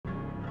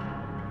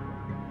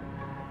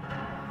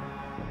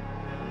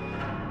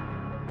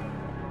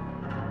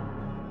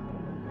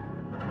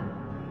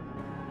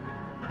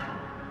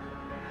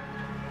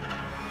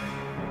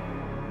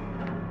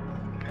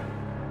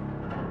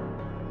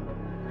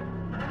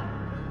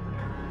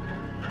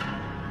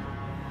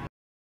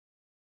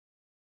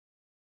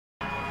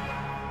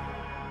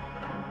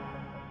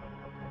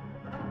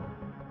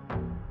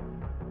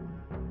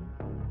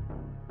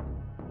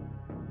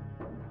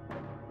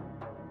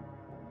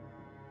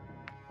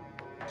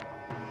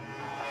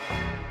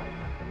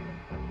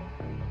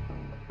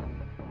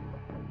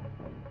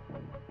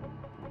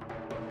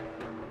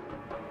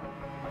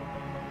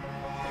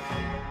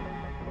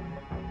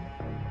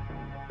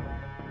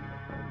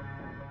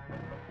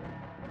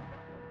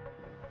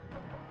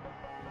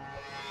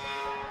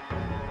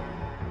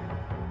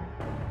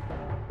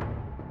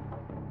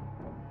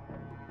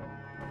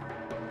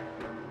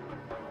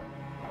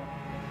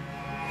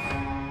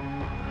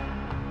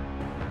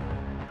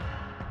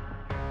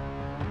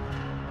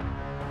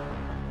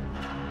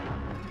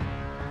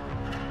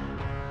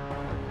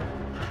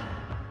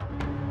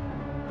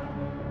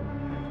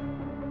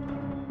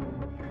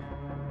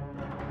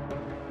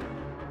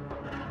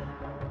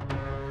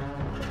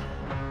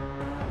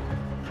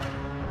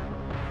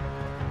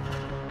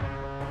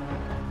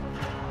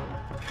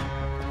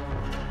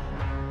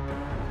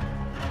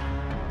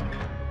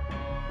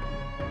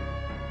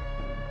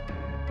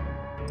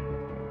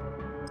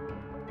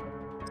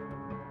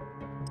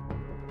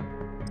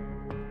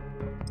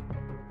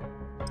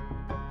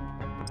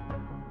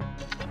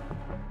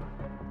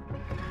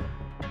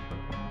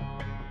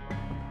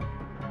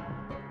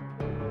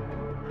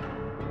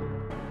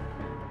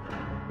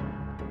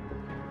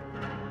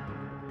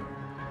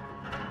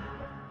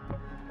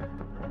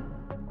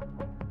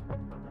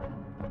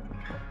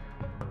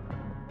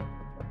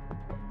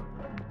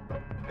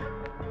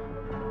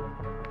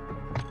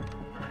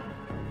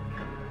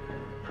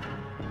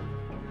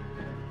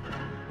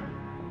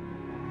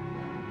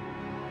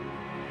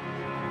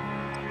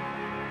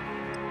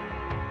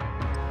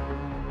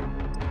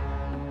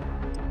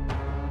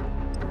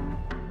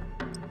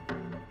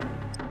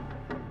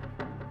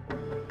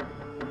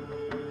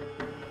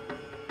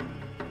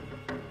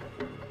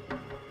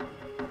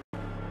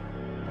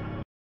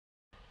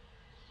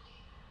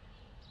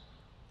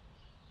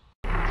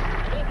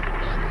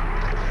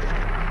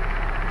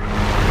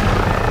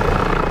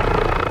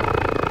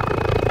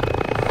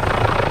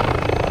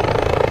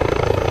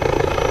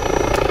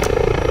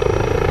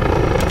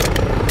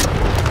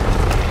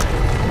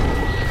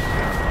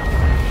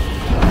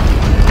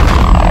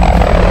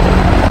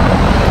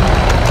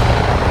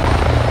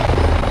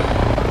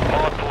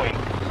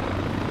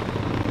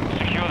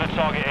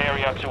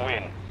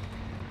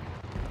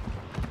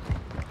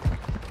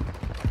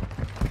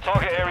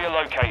Target area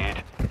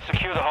located.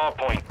 Secure the hard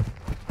point.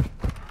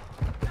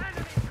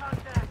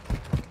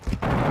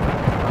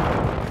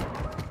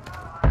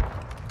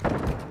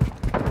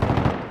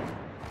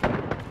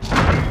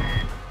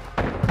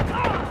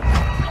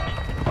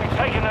 We've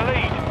taken the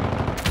lead.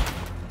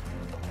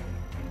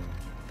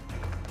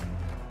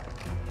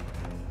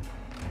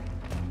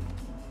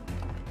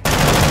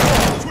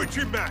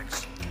 Switching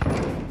max.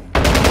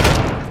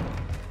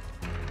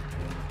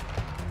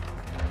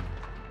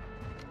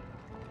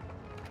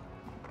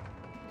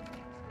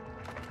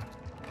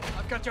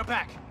 I've got your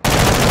back.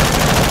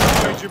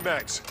 Changing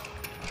max.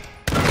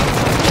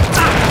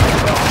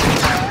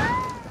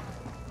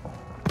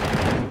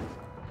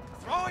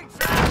 Throwing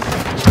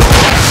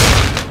flash.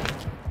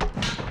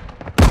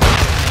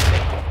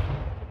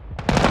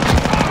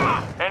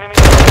 Enemy.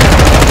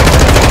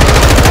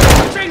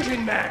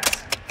 Changing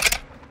max.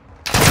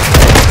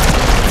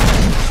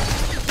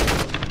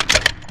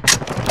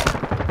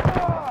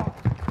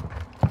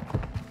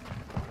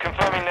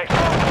 Confirming next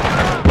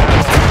hard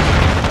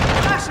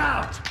Flash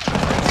out.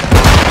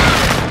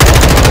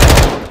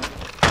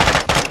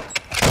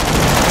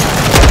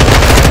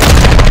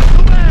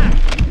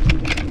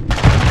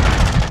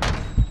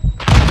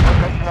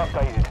 location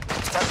updated.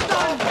 That's the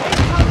hard point.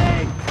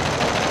 Incoming.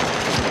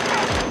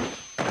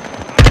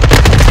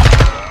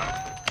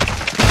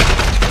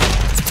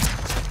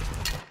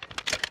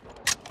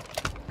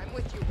 I'm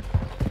with you.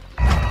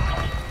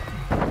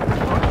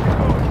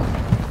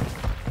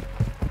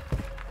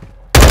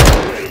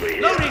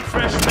 Loading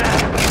fresh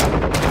mag.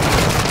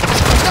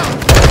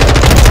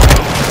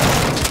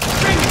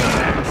 Changing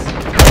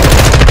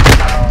max.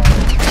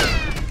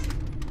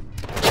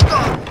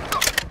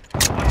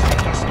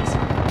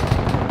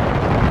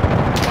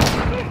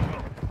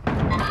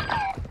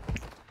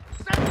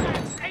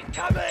 Setbacks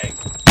incoming!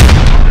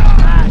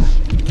 Flash!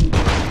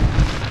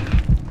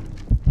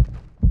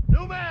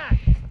 New man!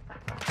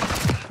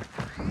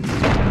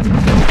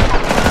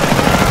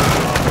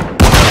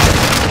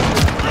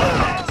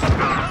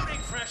 Loading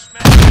fresh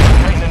man!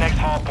 Take the next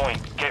hard point.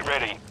 Get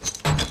ready.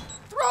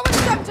 Throwing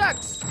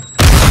septics!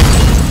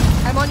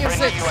 I'm on your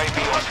Friendly six.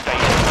 UAV on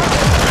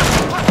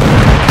station.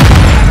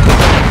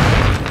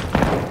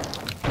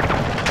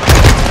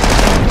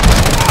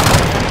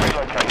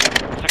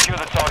 Relocated. Secure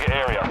the target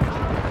area.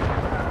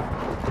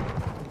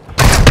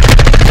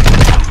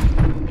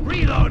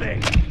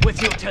 Reloading!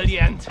 With you till the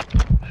end.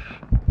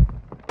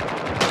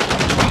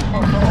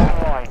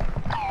 Online.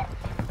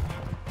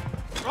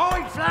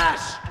 Throwing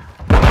flash!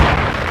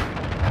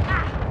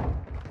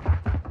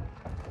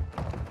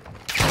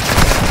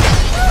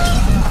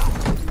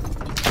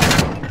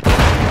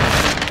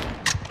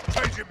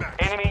 Changing max.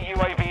 Enemy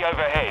UAV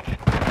overhead.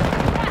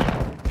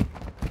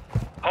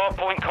 Hard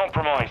point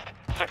compromised.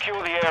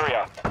 Secure the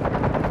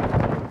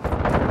area.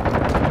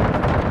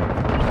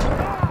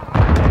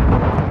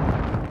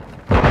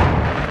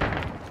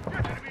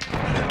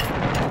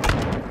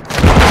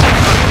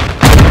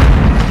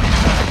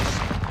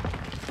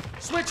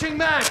 Switching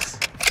max!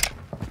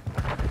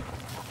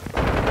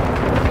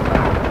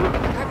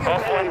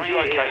 Hard point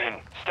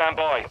relocating. Stand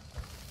by.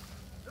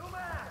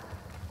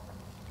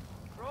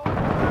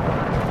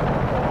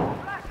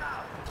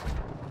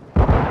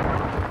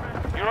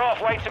 You're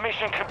halfway to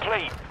mission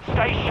complete.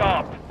 Stay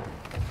sharp.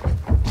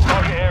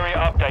 Target area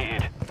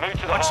updated. Move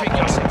to the hard Watching your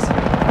point. six.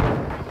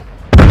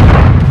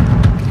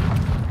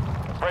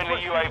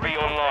 Friendly UAV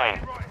online.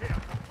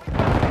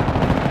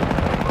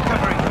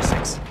 Covering your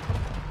six.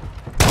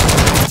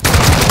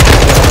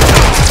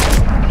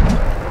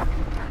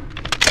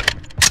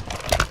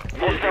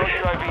 Hostile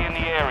UAV in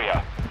the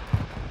area.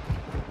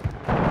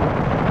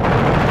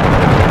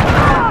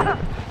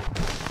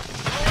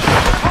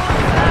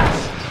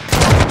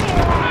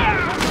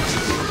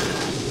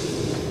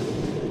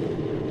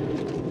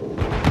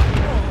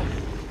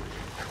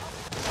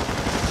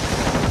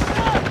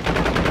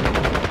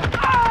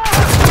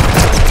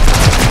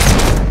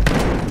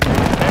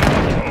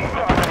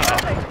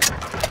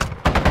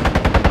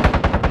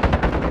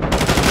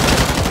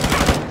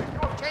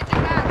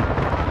 Changing back.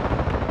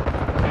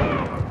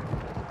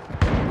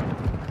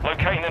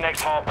 Locating the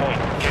next hard point.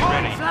 Get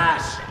Throwing ready.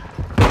 flash!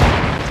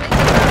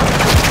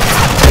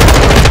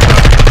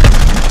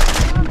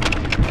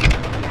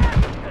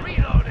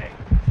 Reloading!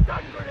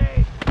 Stun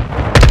grenade!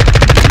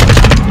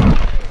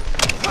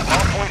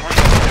 Hard point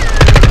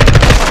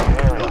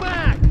New relocated.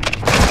 man!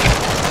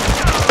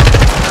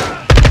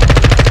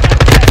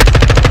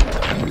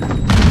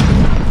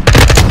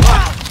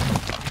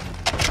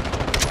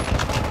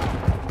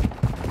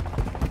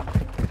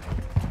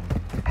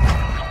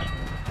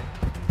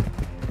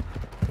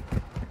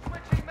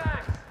 Switching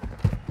max!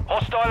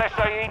 Hostile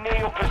SAE near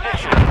your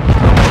position.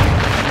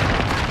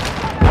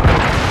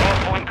 Hard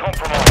point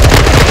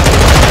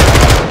compromised.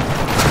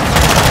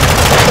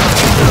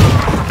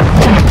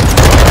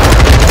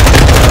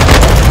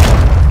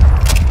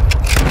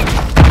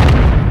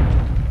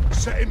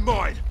 Setting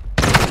mine.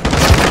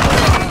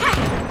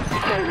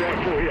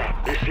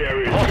 This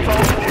area is Left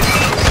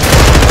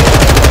man!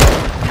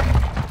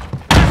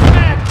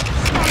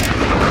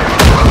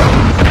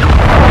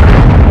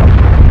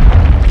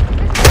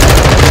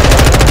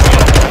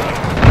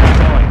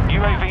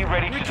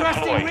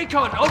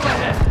 Recon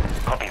overhead!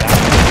 Copy that.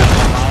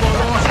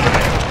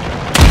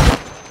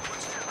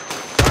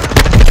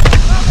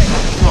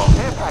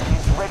 Care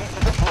package ready to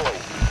deploy.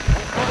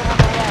 We've got them on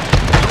the run.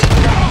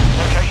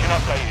 Location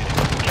updated.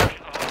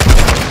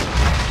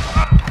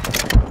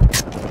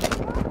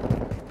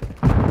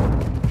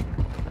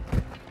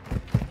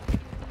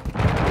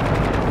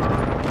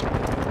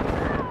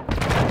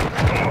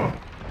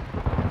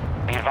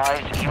 Be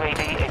advised,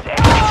 UAV is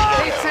exiting the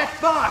area. Set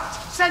marked!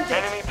 Send it!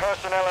 Enemy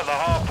personnel at the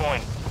hard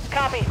point.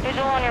 Copy.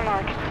 Visual on your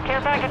mark.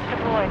 Care package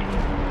deployed.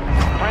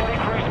 Friendly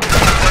cruise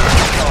missile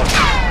discharged.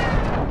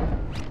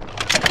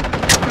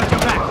 Got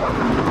your back!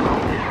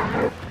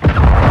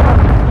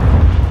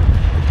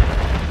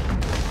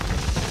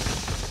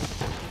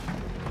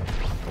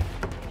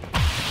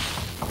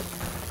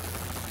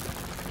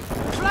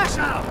 Flash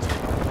out!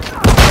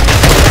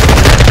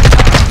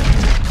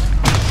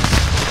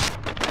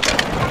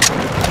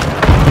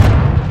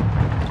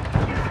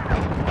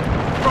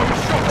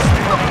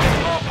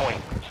 Hard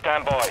point.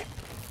 Stand by.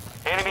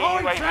 Enemy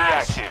Throwing UAV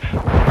flash. active.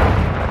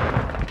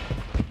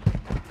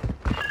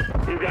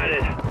 You got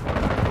it.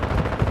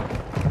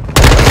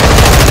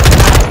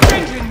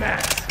 Changing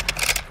max!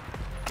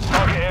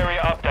 Target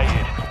area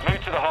updated.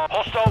 Move to the hard.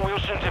 Hostile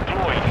Wilson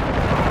deployed.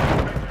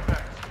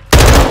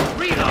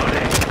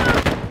 Reloading!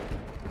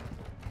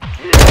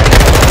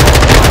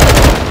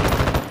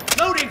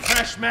 Loading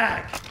fresh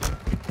mag!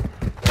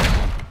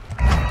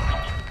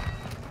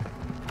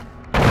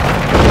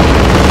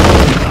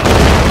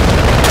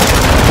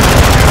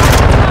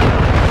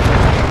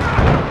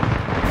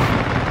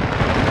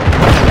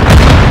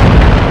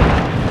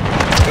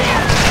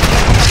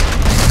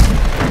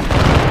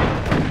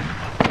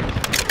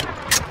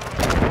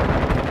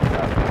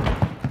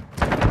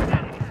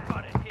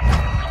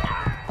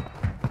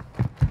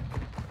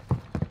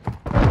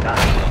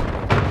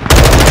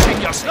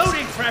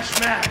 Loading fresh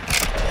mag!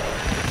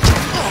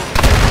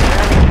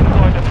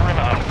 Inside the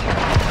perimeter.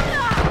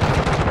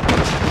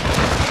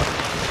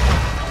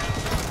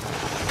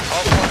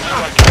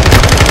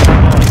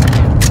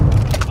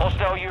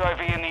 Hostile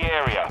UAV in the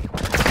area.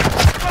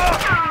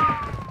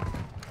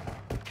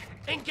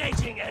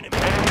 Engaging enemy!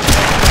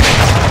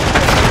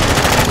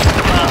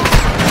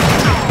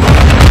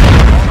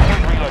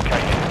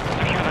 Relocated.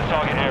 Secure the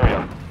target area.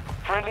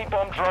 Friendly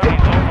bomb drone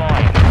is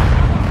online.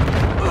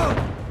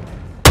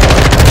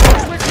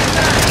 Switching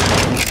back!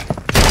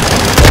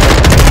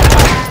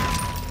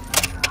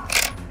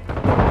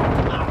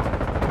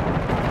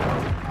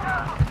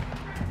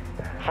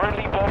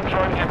 Friendly bomb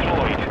drone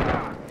deployed.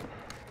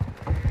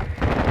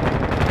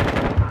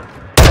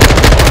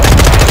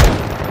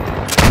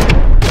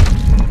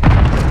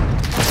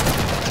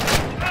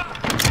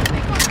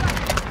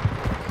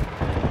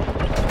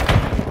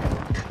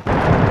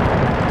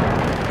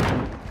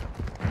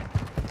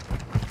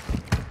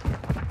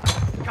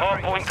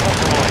 Hardpoint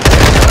compromised.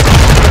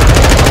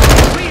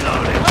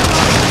 Reloading!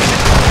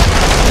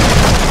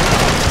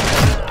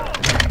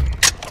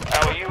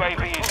 Our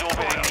UAV is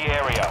orbiting the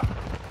area.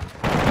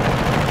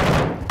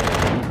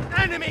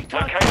 Enemy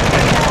contact!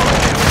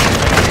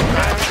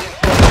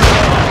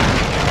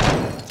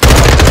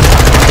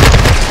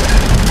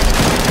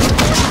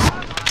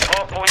 Location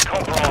hardpoint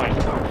compromised.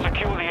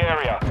 Secure the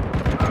area.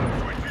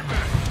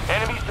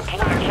 Enemies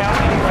deployed a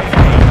counter UAV.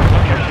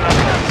 Location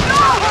updated.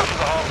 Close to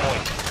the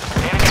hardpoint.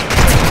 Enemy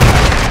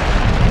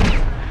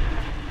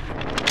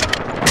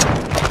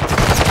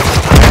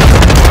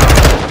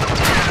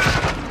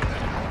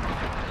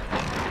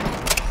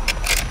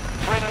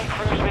friendly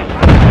cruise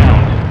missile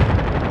inbound.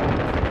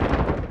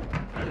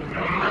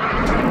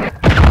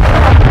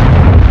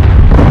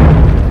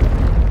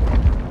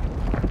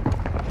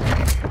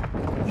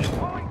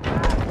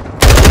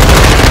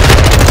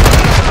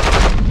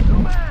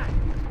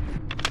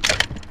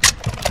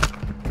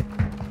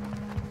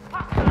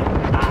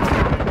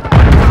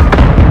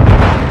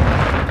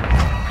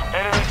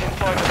 Enemies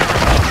inside the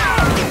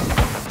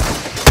perimeter.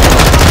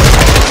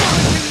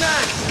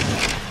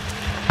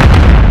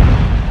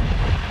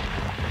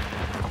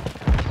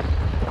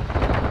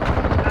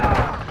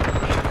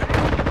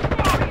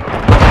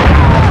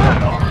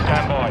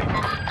 Stand by.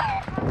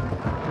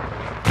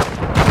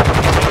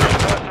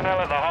 Personnel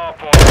at the hard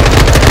point.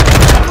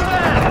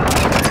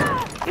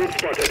 Good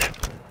spotted.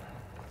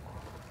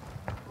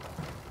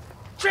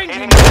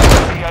 Changing Enemy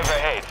UAV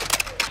overhead.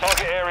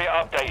 Target area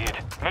updated.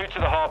 Move to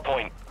the hard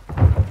point.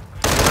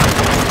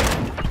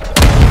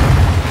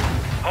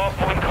 Hard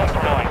point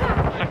compromised.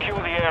 Secure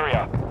the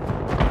area.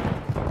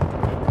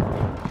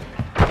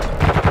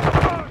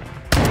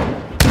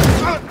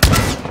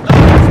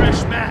 Loading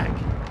fresh mag!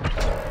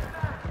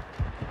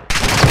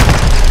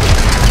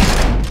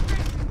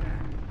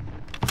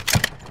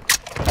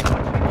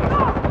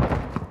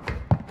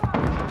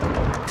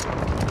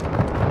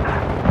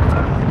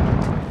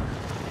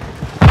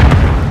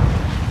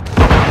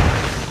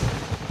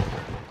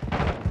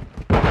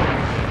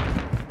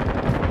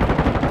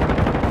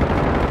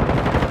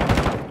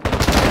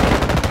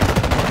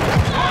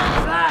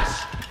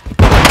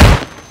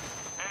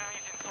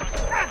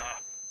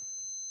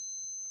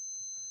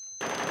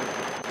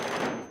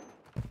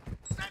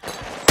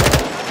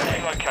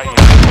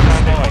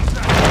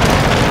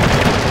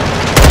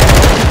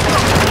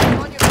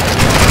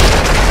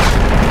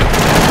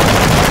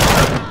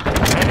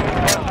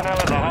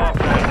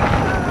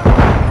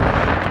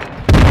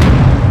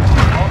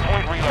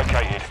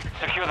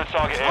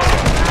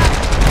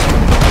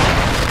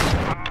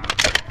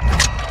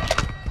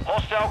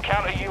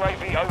 Friendly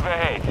UAV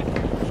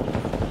overhead.